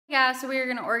Yeah, so we are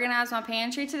gonna organize my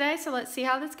pantry today, so let's see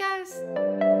how this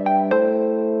goes.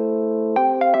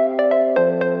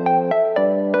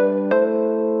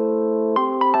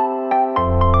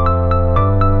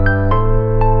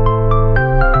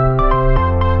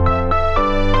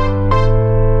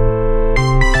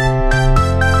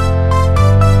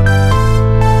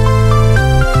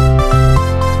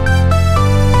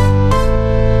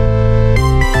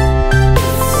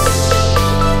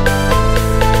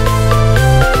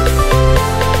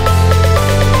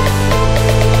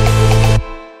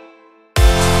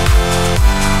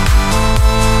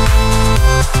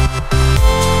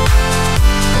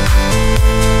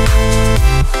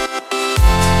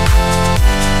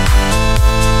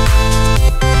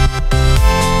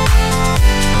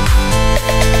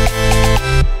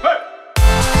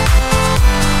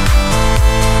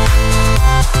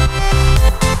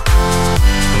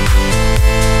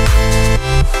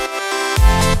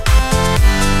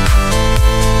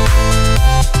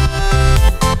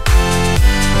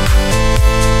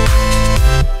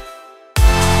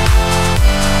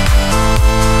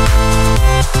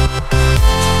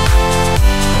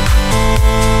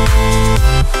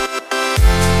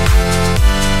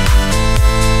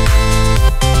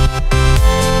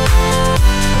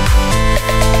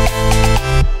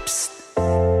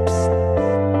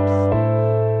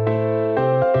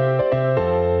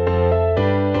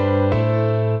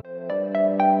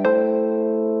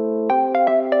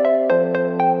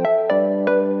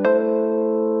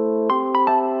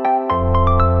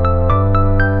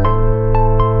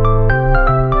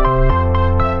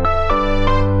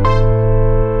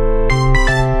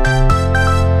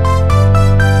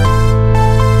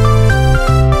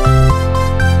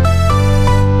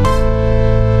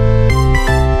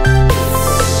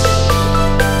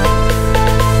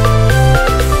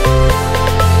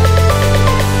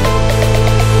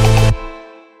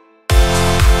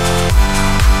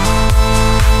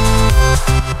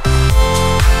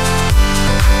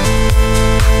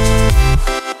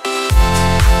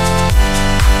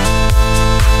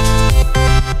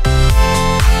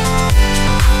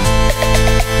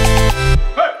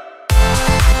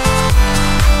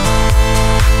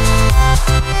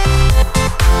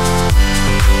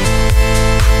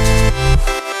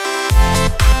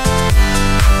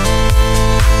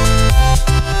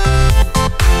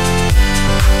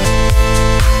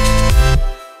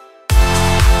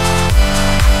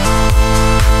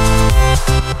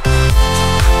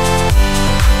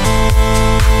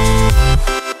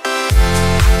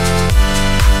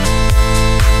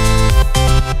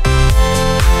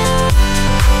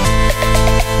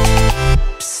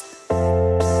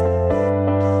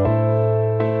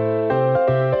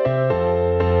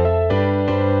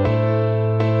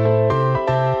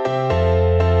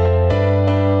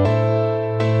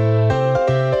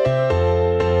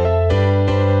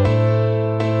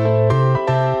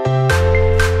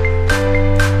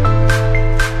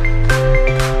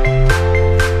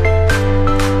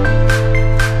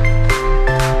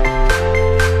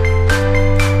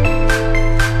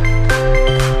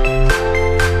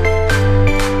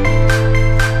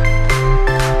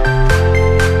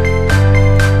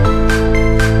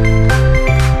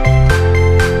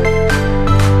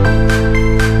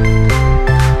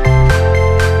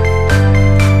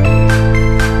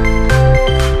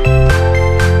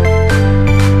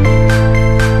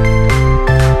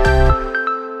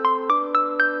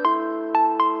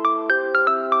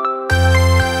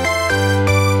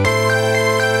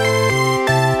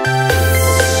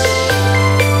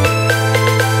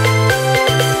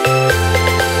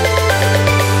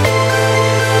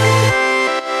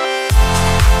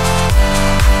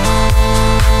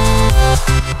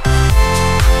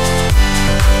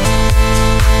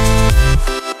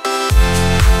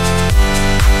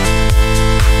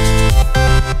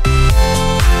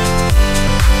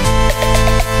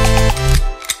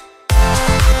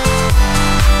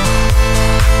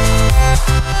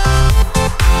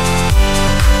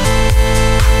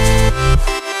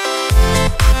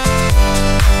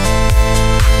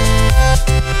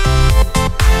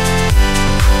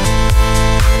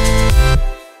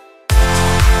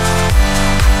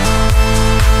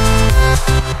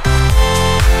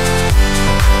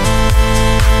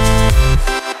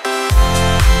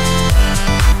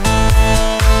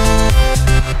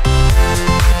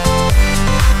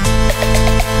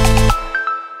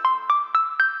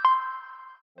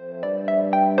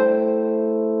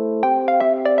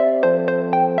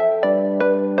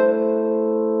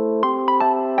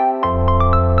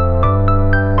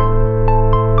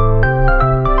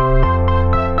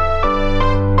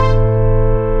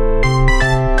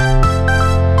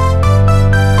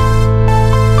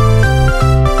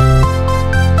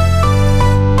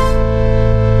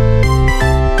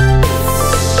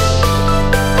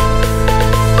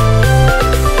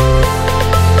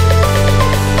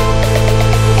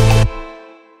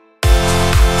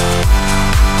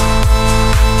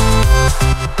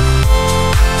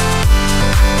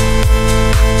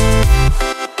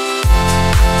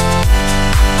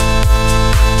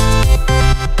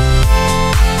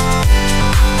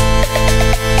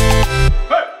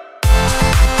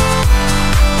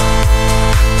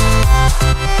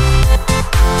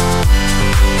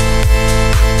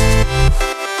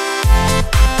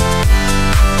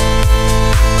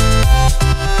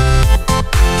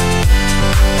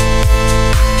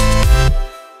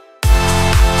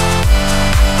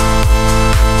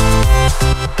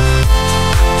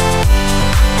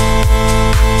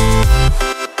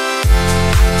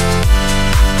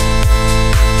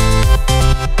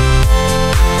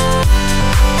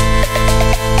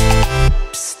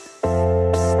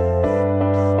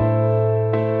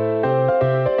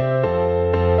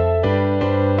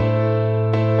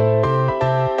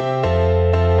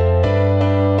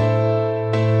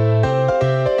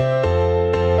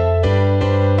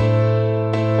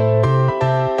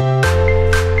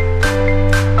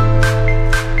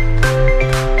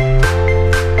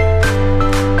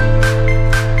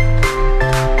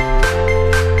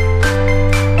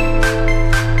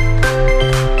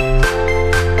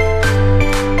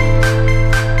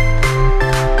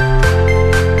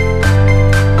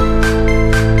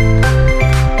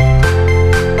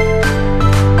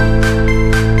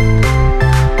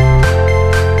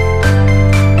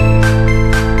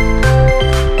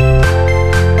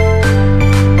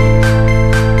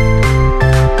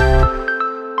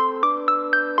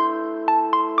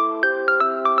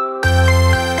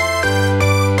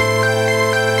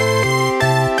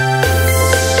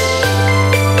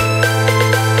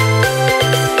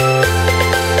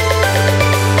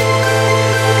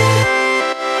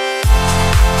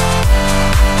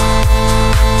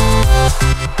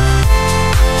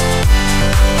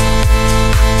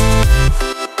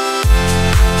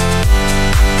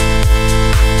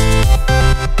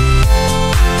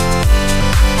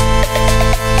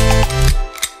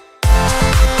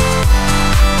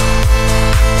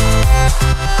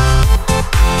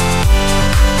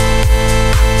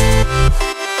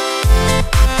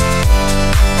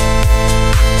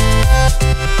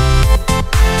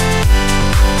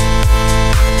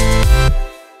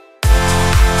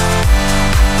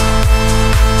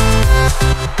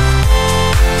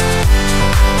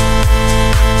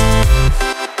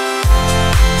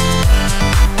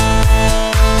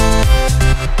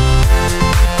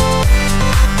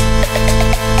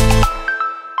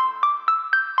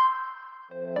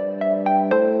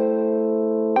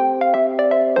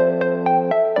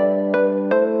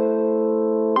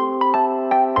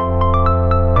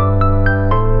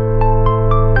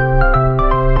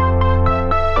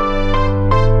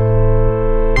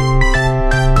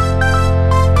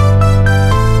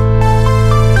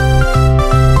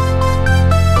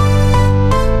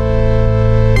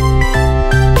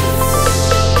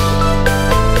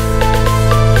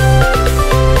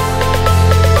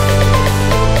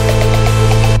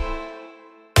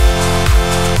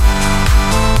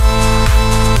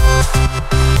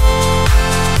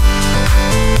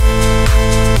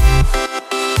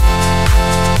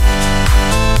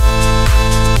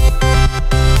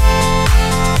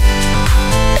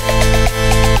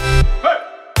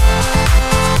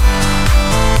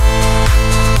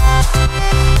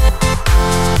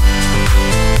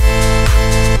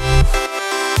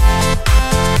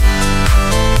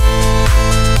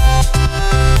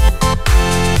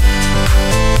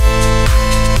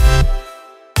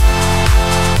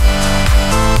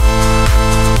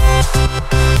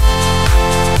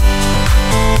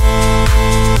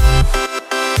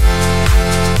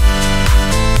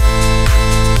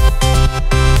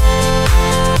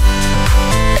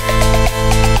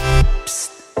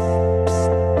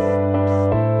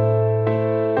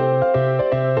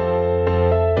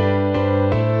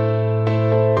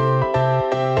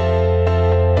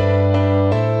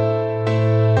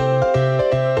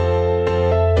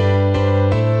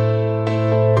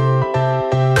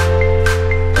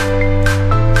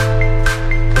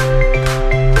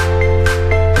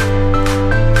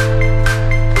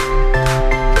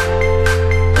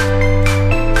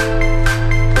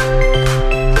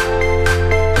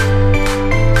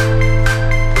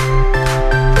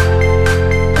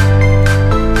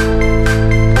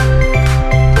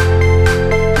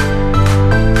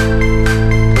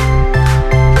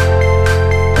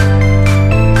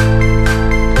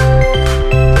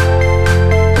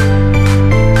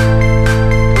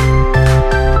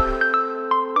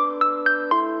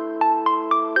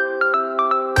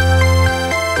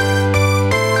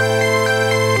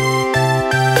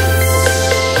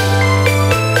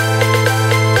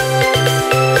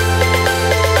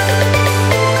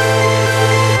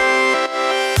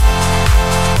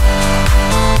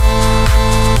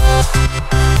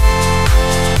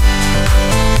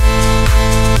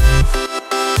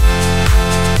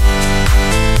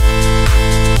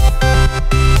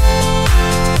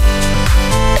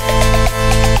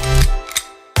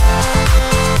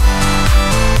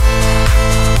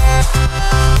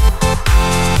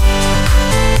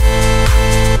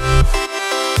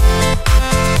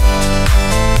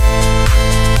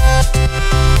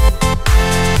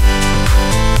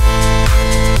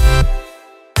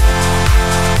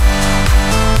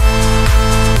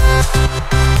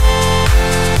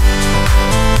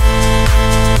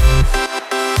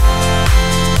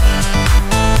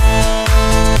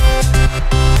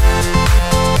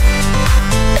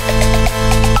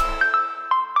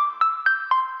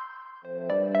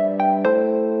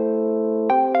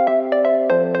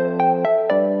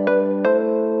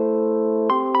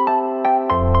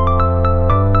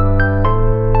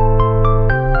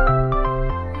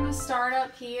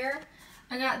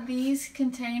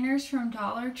 containers from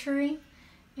Dollar Tree,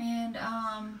 and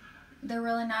they're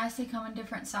really nice. They come in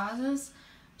different sizes.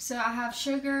 So I have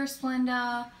sugar,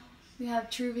 Splenda, we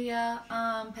have Truvia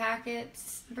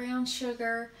packets, brown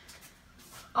sugar,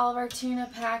 all of our tuna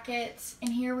packets,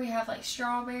 and here we have like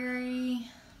strawberry,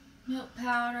 milk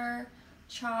powder,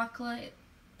 chocolate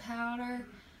powder.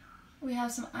 We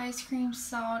have some ice cream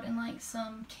salt and like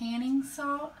some canning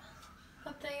salt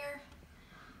up there.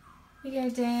 We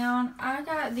go down. I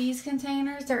got these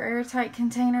containers. They're airtight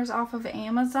containers off of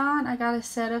Amazon. I got a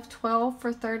set of 12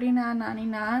 for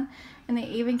 $39.99, and they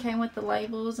even came with the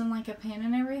labels and like a pen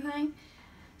and everything.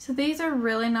 So these are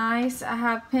really nice. I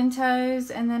have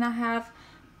pintos, and then I have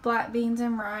black beans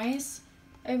and rice.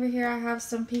 Over here I have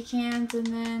some pecans and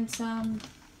then some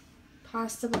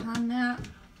pasta behind that.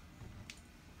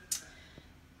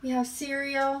 We have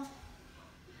cereal.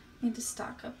 Need to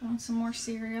stock up on some more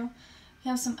cereal. We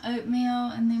have some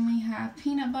oatmeal, and then we have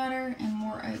peanut butter and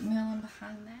more oatmeal in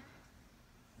behind that.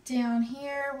 Down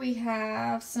here we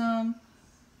have some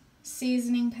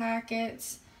seasoning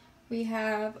packets. We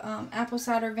have apple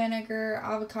cider vinegar,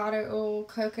 avocado oil,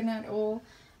 coconut oil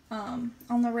on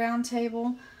the round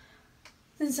table.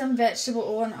 Then some vegetable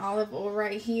oil and olive oil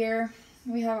right here.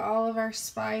 We have all of our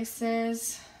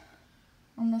spices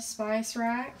on the spice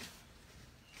rack.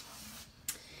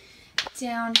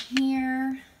 Down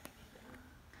here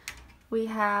we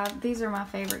have, these are my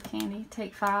favorite candy,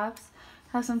 Take Fives.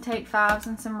 Have some Take Fives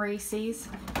and some Reese's.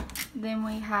 Then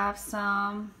we have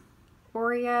some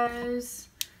Oreos,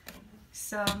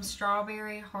 some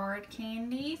strawberry hard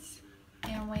candies,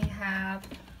 and we have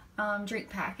drink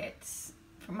packets.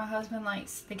 My husband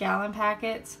likes the gallon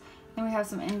packets, and we have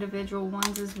some individual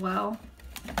ones as well.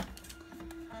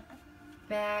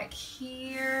 Back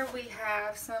here we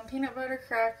have some peanut butter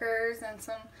crackers and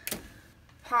some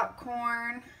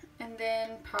popcorn, and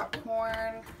then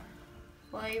popcorn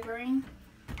flavoring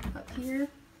up here.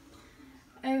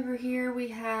 Over here we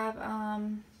have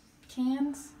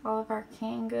cans, all of our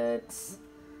canned goods.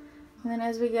 And then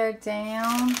as we go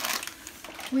down,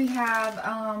 we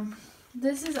have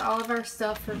this is all of our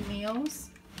stuff for meals.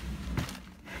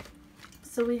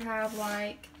 So we have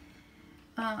like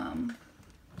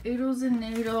oodles and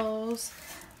noodles.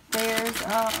 There's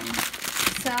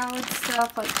salad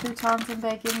stuff like croutons and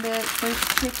bacon bits. There's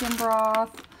chicken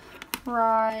broth,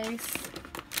 rice,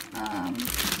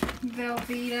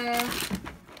 Velveeta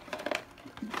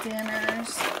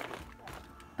dinners.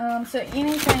 So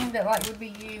anything that like would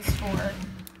be used for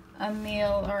a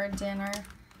meal or a dinner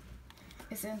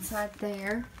is inside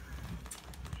there.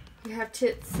 You have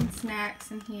chips and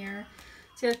snacks in here.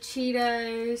 So you have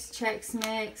Cheetos, Chex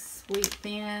Mix, Wheat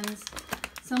Thins,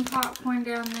 some popcorn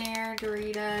down there,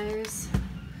 Doritos.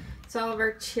 So all of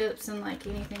our chips and like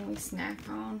anything we snack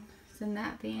on is in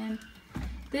that bin.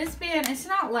 This bin, it's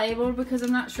not labeled because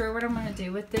I'm not sure what I'm going to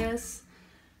do with this.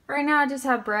 Right now I just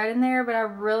have bread in there, but I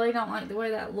really don't like the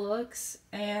way that looks.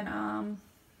 And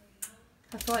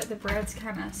I feel like the bread's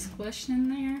kind of squished in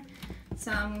there.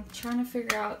 So I'm trying to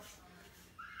figure out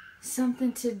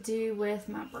something to do with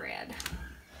my bread.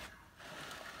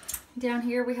 Down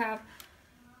here we have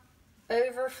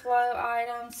overflow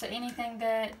items, so anything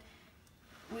that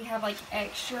we have like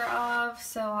extra of,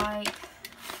 so like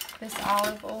this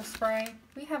olive oil spray.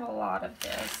 We have a lot of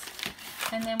this.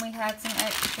 And then we had some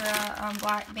extra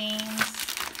black beans.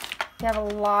 We have a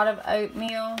lot of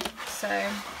oatmeal, so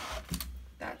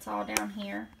that's all down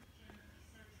here.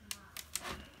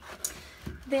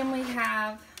 Then we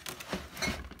have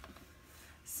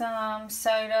some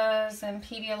sodas and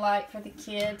Pedialyte for the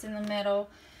kids in the middle.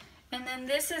 And then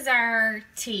this is our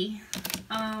tea.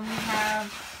 We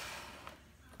have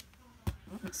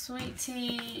sweet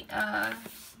tea,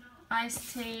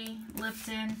 iced tea,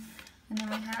 Lipton, and then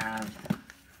we have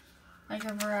like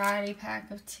a variety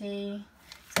pack of tea.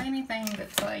 So anything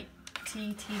that's like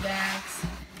tea bags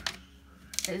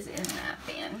is in that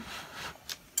bin.